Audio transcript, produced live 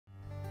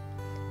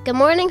Good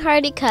morning,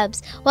 Hardy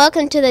Cubs.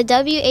 Welcome to the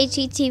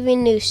WHETV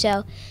News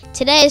Show.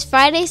 Today is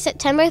Friday,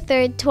 September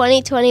 3rd,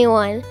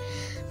 2021.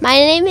 My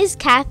name is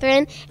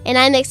Catherine, and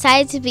I'm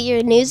excited to be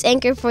your news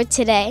anchor for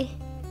today.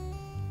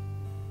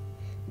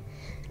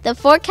 The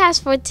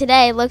forecast for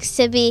today looks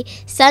to be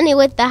sunny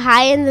with the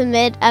high in the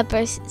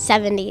mid-upper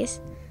 70s.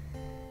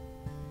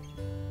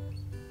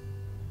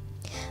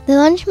 The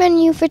lunch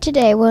menu for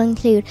today will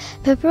include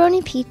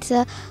pepperoni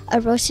pizza, a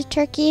roasted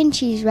turkey and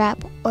cheese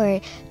wrap, or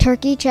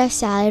turkey dressed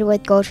salad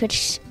with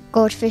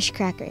goldfish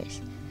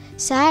crackers.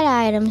 Side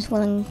items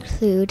will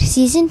include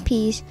seasoned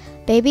peas,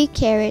 baby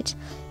carrots,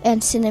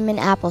 and cinnamon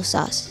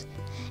applesauce.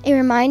 A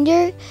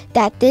reminder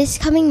that this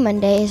coming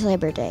Monday is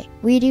Labor Day.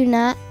 We do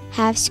not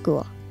have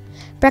school.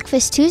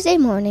 Breakfast Tuesday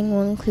morning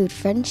will include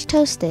French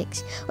toast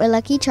sticks or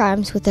Lucky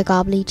Charms with a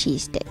gobbly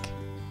cheese stick.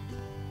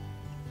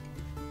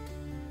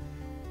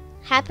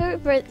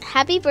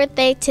 Happy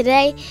birthday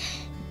today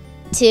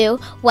to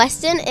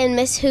Weston and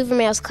Miss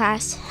Hoovermail's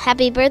class.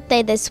 Happy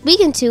birthday this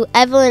weekend to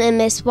Evelyn and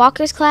Miss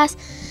Walker's class,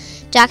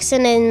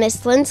 Jackson and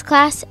Miss Lynn's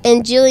class,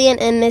 and Julian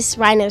and Miss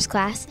Reiner's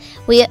class.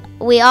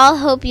 We all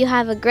hope you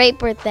have a great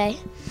birthday.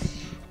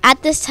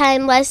 At this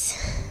time, let's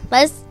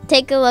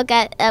take a look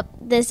at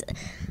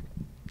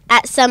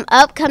some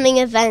upcoming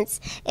events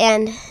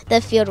and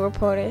the field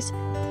reporters.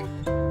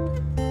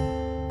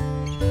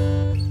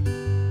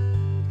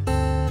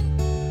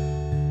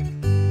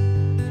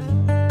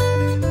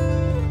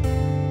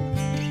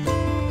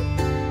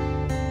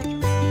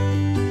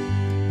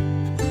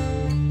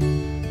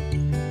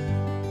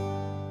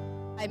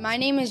 Hi, my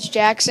name is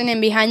Jackson, and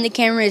behind the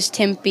camera is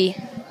Timpy.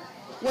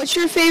 What's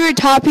your favorite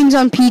toppings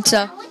on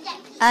pizza?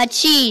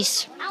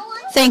 Cheese.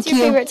 Thank you. What's your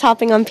favorite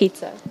topping on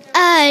pizza?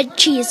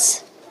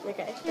 Cheese.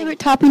 Okay. Favorite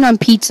topping on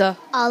pizza?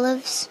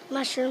 Olives.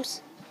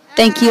 Mushrooms.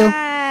 Thank you.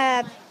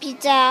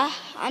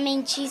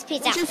 Cheese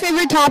pizza. What's your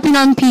favorite topping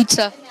on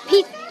pizza?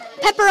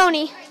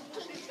 Pepperoni.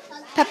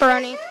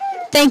 Pepperoni.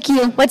 Thank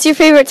you. What's your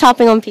favorite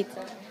topping on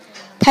pizza?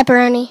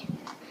 Pepperoni.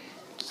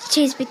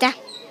 Cheese pizza.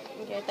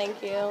 Okay,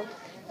 thank you.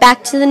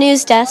 Back to the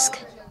news desk.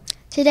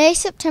 Today,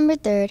 September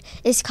 3rd,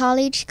 is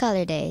College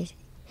Color Day,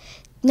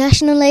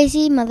 National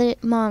Lazy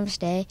Mom's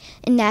Day,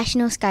 and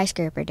National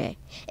Skyscraper Day.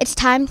 It's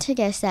time to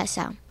guess that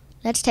sound.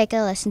 Let's take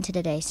a listen to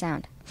today's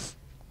sound.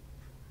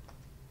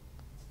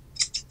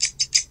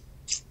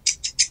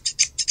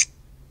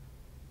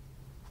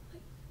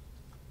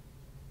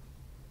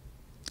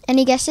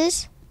 Any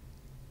guesses?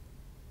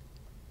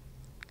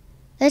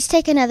 Let's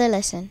take another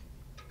listen.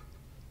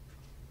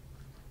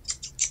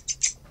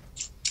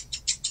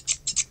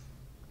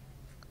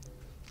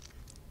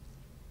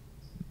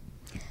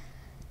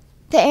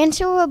 The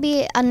answer will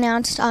be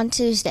announced on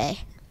Tuesday.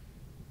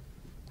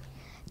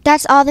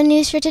 That's all the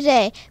news for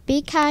today.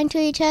 Be kind to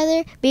each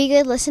other, be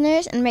good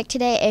listeners, and make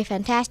today a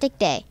fantastic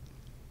day.